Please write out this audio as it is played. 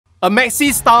A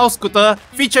Maxi style scooter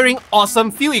featuring awesome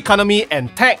fuel economy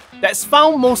and tech that's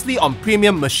found mostly on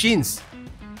premium machines.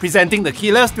 Presenting the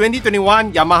killer's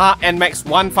 2021 Yamaha Nmax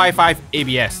 155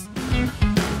 ABS.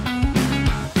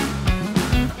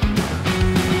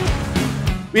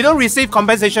 We don't receive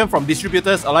compensation from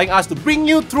distributors, allowing us to bring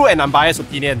you true and unbiased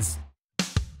opinions.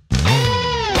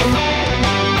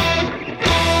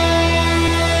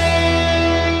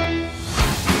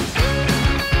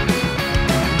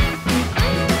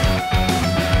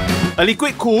 A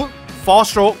liquid-cooled,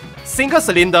 4-stroke,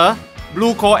 single-cylinder,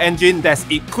 blue-core engine that's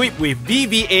equipped with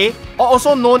VVA, or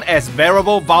also known as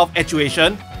variable valve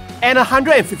actuation, and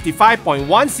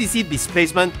 155.1cc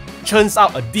displacement churns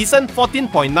out a decent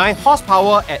 14.9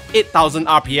 horsepower at 8,000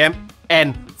 RPM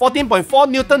and 14.4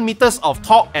 Newton meters of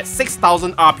torque at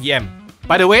 6,000 RPM.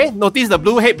 By the way, notice the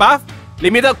blue head buff?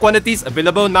 Limited quantities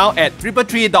available now at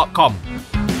Tri333.com.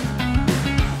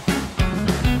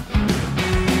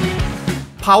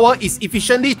 Power is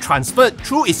efficiently transferred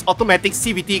through its automatic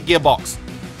CVT gearbox,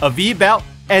 a V-belt,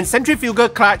 and centrifugal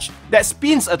clutch that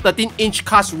spins a 13-inch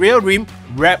cast rear rim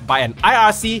wrapped by an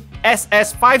IRC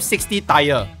SS560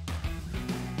 tyre.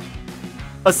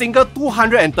 A single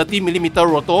 230mm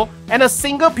rotor and a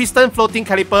single piston floating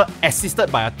caliper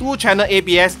assisted by a 2-channel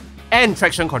ABS and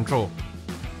traction control.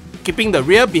 Keeping the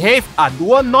rear behaved are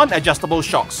dual non-adjustable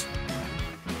shocks.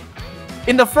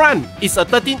 In the front is a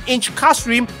 13-inch cast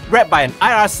rim wrapped by an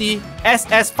IRC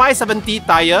SS570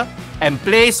 tyre and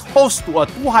placed host to a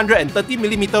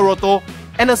 230mm rotor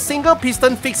and a single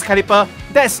piston fixed caliper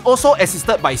that's also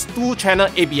assisted by its 2-channel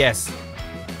ABS.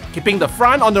 Keeping the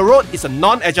front on the road is a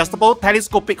non-adjustable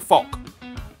telescopic fork.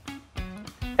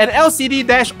 An LCD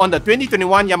dash on the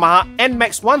 2021 Yamaha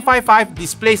Nmax 155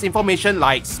 displays information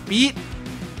like speed,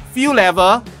 fuel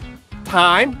level,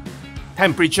 time,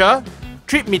 temperature,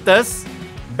 trip meters,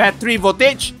 battery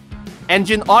voltage,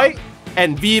 engine oil,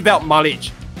 and V-belt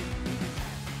mileage.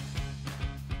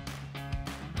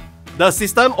 The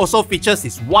system also features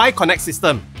its Y-Connect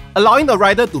system, allowing the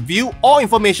rider to view all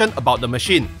information about the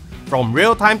machine, from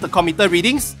real-time tachometer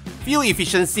readings, fuel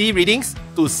efficiency readings,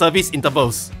 to service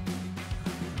intervals.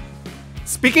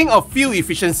 Speaking of fuel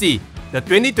efficiency, the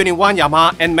 2021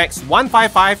 Yamaha Nmax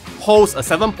 155 holds a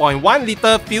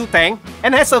 7.1-litre fuel tank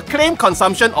and has a claimed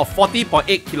consumption of 40.8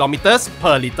 km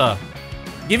per litre,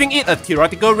 giving it a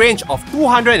theoretical range of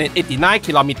 289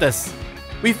 km.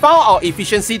 We found our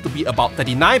efficiency to be about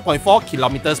 39.4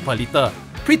 km per litre,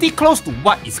 pretty close to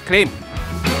what is claimed.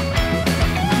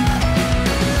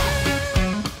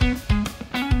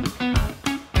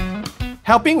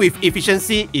 Helping with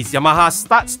efficiency is Yamaha's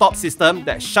start-stop system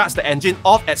that shuts the engine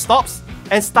off at stops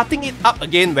and starting it up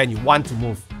again when you want to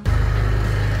move.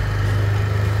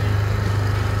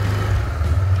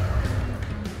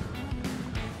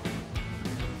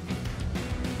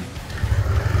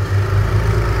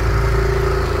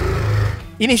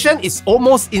 Ignition is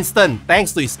almost instant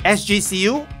thanks to its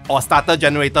SGCU or Starter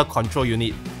Generator Control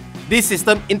Unit. This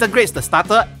system integrates the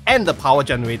starter and the power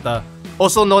generator,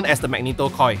 also known as the magneto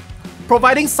coil,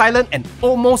 providing silent and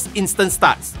almost instant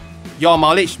starts. Your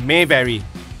mileage may vary.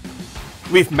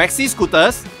 With Maxi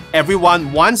scooters,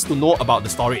 everyone wants to know about the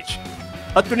storage.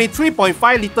 A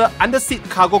 23.5-litre under-seat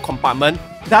cargo compartment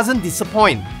doesn't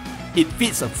disappoint. It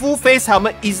fits a full-face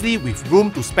helmet easily with room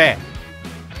to spare.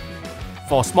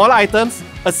 For smaller items,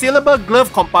 a sealable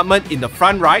glove compartment in the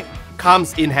front right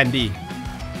comes in handy.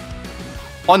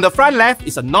 On the front left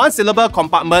is a non-sealable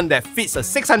compartment that fits a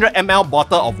 600 ml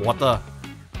bottle of water.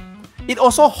 It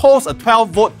also holds a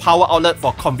 12-volt power outlet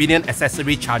for convenient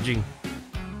accessory charging.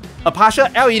 A partial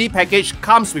LED package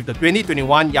comes with the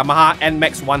 2021 Yamaha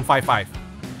Nmax 155,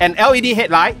 an LED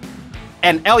headlight,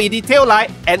 an LED tail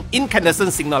light, and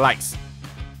incandescent signal lights.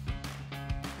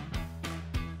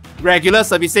 Regular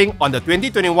servicing on the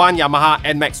 2021 Yamaha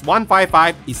Nmax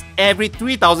 155 is every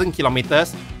 3,000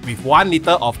 km with 1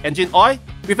 litre of engine oil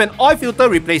with an oil filter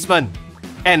replacement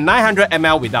and 900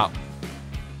 ml without.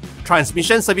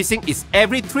 Transmission servicing is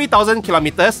every 3,000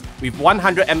 km with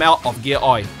 100 ml of gear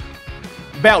oil.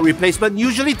 Belt replacement,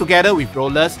 usually together with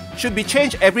rollers, should be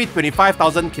changed every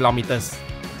 25,000 km.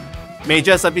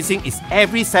 Major servicing is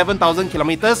every 7,000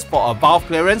 km for a valve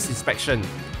clearance inspection.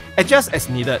 Adjust as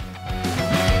needed.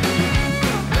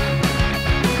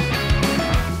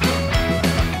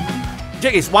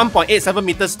 Jake is 1.87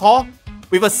 meters tall,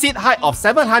 with a seat height of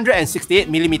 768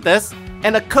 mm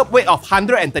and a curb weight of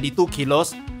 132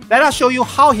 kilos. Let us show you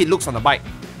how he looks on the bike.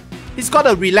 He's got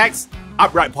a relaxed,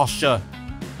 upright posture.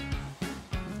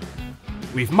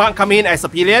 With Mark coming in as a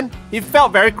pillion, he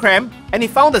felt very cramped and he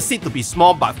found the seat to be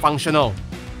small but functional.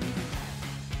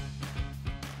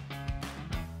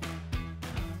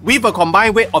 With a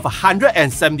combined weight of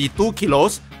 172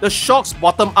 kilos, the shocks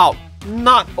bottom out.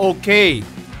 Not okay.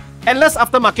 Endless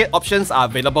aftermarket options are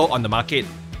available on the market.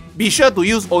 Be sure to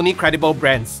use only credible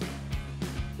brands.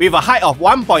 With a height of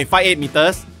 1.58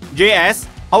 meters, JS,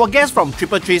 our guest from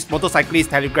Tri333's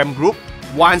Motorcyclist Telegram group,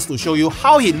 wants to show you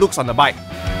how he looks on the bike.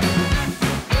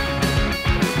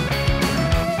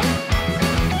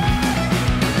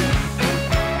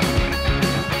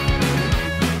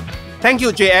 Thank you,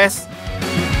 JS.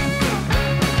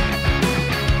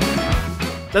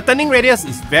 The turning radius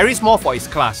is very small for its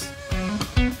class.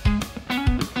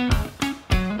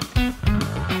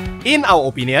 In our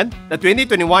opinion, the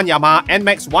 2021 Yamaha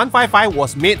Nmax 155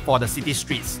 was made for the city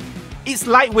streets. Its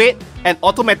lightweight and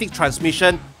automatic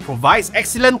transmission provides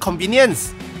excellent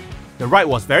convenience. The ride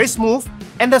was very smooth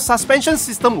and the suspension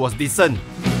system was decent.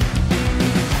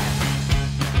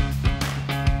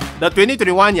 The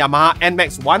 2021 Yamaha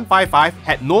Nmax 155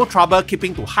 had no trouble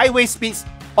keeping to highway speeds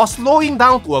or slowing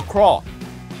down to a crawl.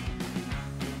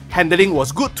 Handling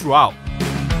was good throughout.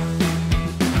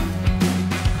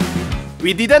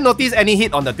 We didn't notice any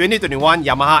hit on the 2021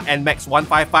 Yamaha Nmax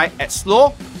 155 at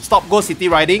slow, stop-go city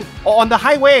riding or on the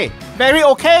highway. Very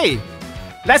okay!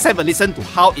 Let's have a listen to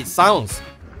how it sounds.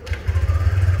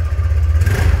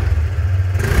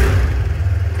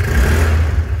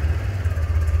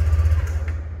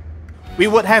 We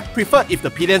would have preferred if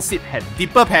the pillion seat had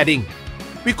deeper padding.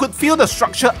 We could feel the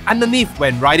structure underneath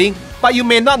when riding, but you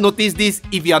may not notice this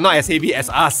if you are not as heavy as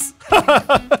us.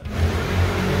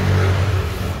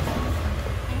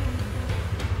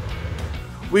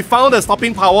 We found the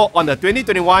stopping power on the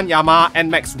 2021 Yamaha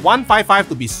Nmax 155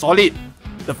 to be solid.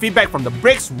 The feedback from the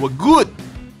brakes were good.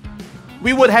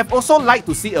 We would have also liked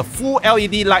to see a full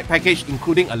LED light package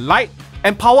including a light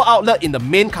and power outlet in the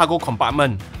main cargo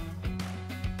compartment.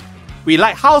 We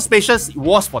like how spacious it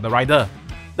was for the rider.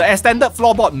 The extended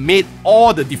floorboard made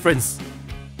all the difference.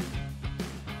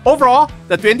 Overall,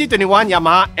 the 2021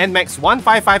 Yamaha Nmax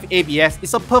 155 ABS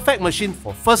is a perfect machine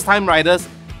for first-time riders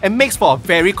and makes for a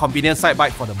very convenient side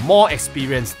bike for the more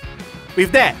experienced.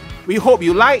 With that, we hope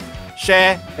you like,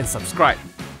 share and subscribe.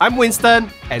 I'm Winston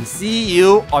and see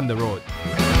you on the road.